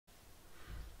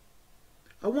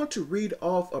want to read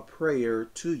off a prayer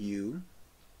to you.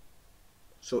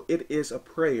 So it is a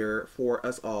prayer for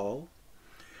us all.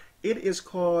 It is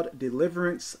called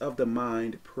Deliverance of the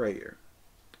Mind Prayer.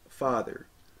 Father,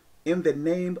 in the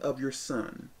name of your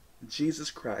Son,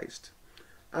 Jesus Christ,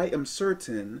 I am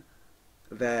certain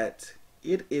that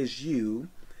it is you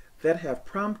that have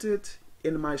prompted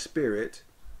in my spirit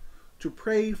to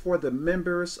pray for the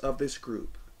members of this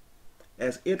group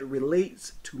as it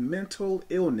relates to mental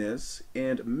illness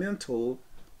and mental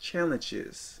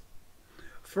challenges.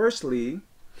 Firstly,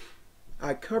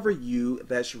 I cover you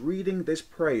that's reading this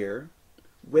prayer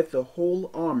with the whole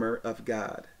armor of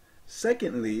God.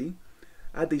 Secondly,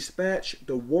 I dispatch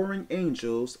the warring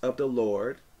angels of the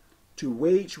Lord to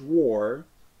wage war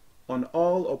on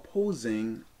all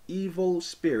opposing evil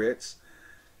spirits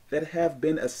that have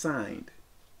been assigned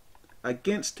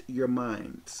against your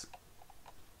minds.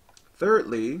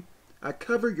 Thirdly, I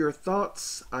cover your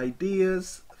thoughts,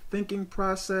 ideas, thinking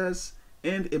process,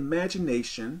 and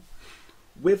imagination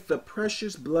with the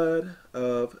precious blood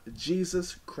of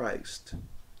Jesus Christ.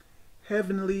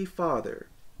 Heavenly Father,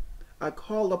 I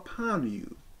call upon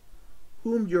you,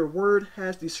 whom your word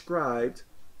has described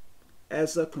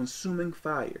as a consuming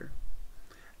fire.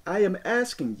 I am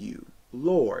asking you,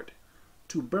 Lord,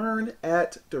 to burn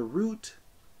at the root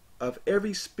of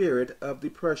every spirit of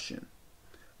depression,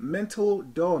 mental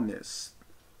dullness,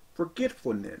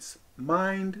 forgetfulness,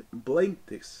 mind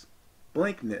blankness,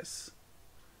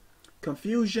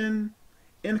 confusion,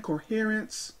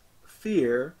 incoherence,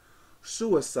 fear,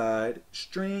 suicide,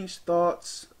 strange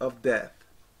thoughts of death,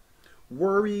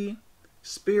 worry,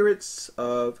 spirits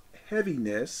of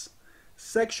heaviness,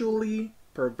 sexually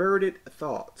perverted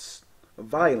thoughts,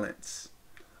 violence,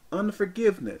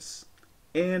 unforgiveness,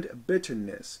 and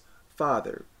bitterness.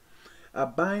 Father, I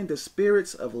bind the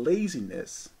spirits of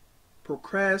laziness,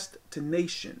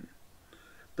 procrastination,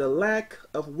 the lack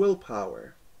of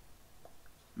willpower,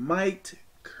 might,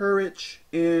 courage,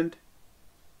 and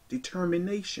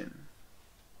determination.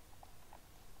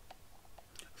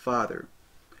 Father,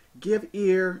 give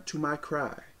ear to my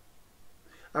cry.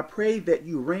 I pray that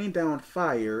you rain down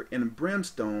fire and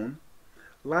brimstone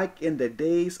like in the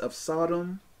days of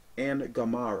Sodom and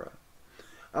Gomorrah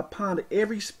upon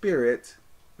every spirit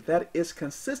that is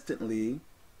consistently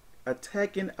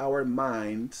attacking our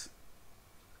minds,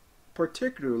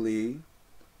 particularly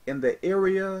in the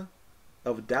area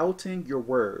of doubting your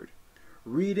word,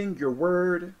 reading your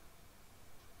word,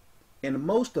 and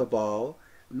most of all,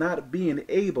 not being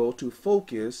able to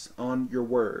focus on your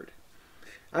word.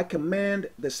 I command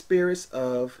the spirits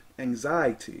of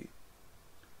anxiety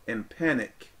and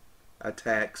panic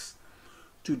attacks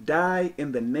to die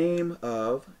in the name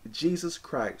of Jesus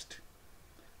Christ.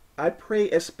 I pray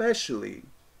especially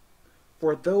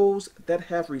for those that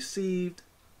have received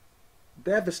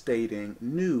devastating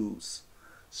news,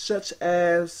 such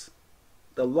as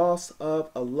the loss of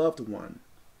a loved one,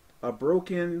 a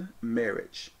broken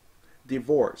marriage,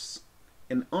 divorce,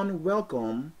 an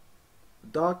unwelcome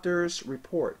doctor's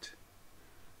report.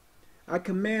 I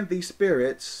command these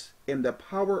spirits in the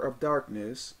power of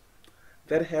darkness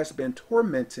that has been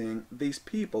tormenting these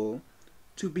people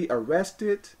to be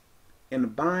arrested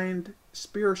and bind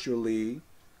spiritually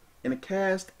and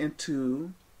cast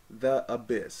into the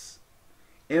abyss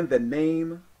in the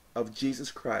name of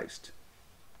Jesus Christ.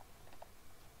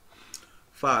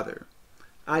 Father,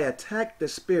 I attack the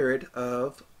spirit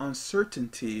of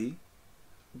uncertainty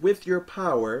with your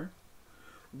power,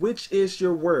 which is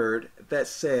your word that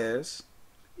says,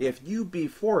 if you be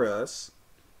for us,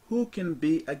 who can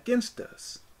be against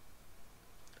us?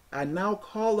 I now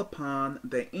call upon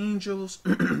the angels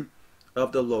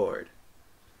of the Lord,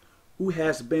 who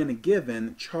has been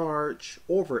given charge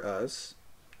over us,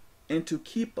 and to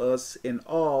keep us in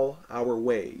all our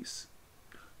ways,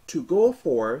 to go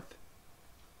forth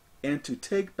and to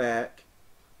take back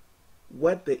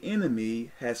what the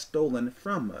enemy has stolen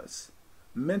from us,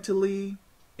 mentally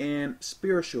and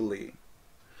spiritually.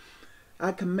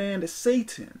 I command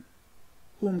Satan,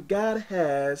 whom God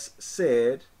has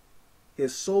said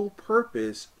his sole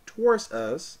purpose towards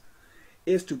us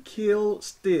is to kill,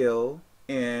 steal,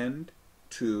 and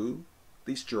to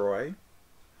destroy,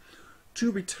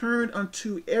 to return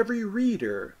unto every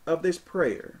reader of this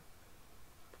prayer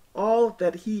all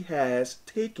that he has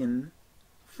taken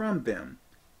from them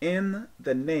in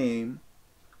the name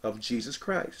of Jesus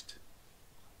Christ.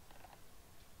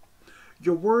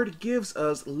 Your word gives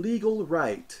us legal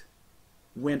right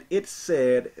when it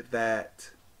said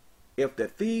that if the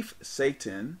thief,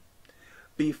 Satan,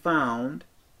 be found,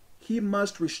 he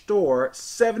must restore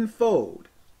sevenfold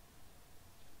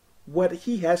what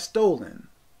he has stolen.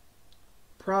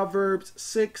 Proverbs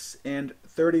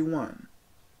 6:31.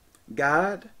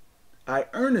 God, I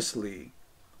earnestly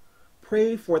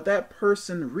pray for that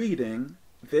person reading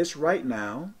this right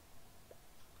now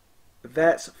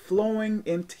that's flowing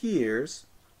in tears,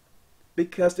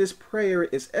 because this prayer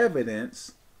is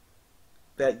evidence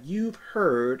that you've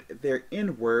heard their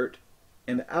inward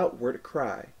and outward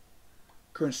cry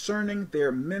concerning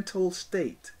their mental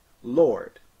state.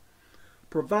 Lord,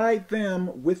 provide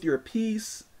them with your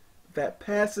peace that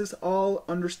passes all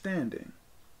understanding.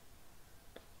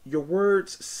 Your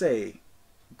words say,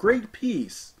 great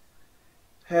peace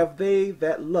have they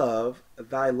that love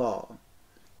thy law,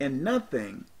 and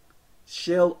nothing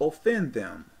shall offend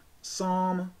them.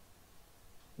 Psalm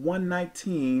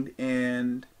 119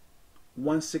 and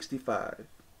 165.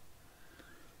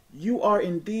 You are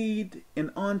indeed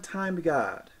an on-time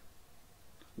God,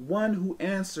 one who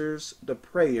answers the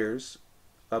prayers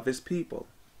of his people.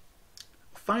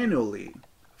 Finally,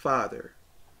 Father,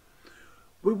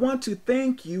 we want to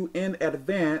thank you in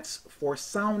advance for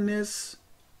soundness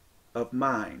of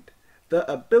mind,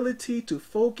 the ability to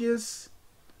focus,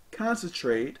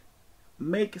 concentrate,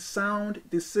 make sound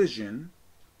decision,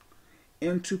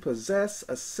 and to possess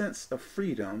a sense of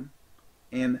freedom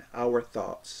in our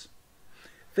thoughts.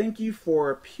 Thank you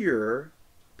for pure,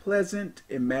 pleasant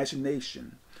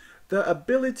imagination, the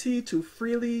ability to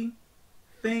freely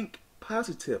think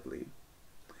positively.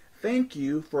 Thank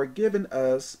you for giving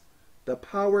us the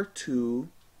power to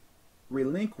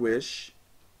relinquish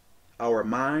our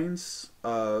minds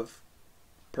of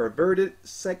perverted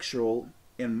sexual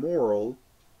and moral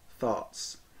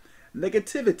thoughts,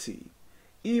 negativity,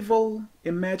 evil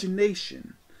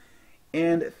imagination,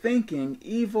 and thinking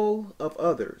evil of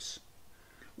others.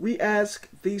 We ask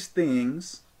these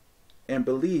things and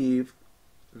believe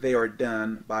they are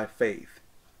done by faith.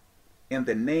 In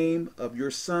the name of your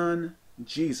Son,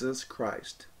 Jesus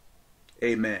Christ.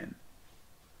 Amen.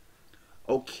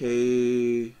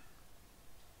 Okay.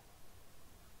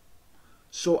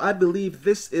 So I believe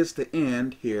this is the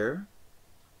end here.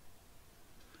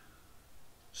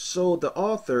 So the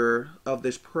author of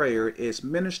this prayer is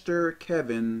Minister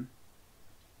Kevin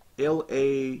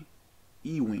L.A.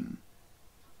 Ewing.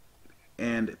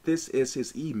 And this is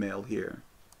his email here.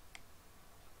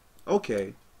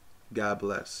 Okay. God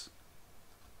bless.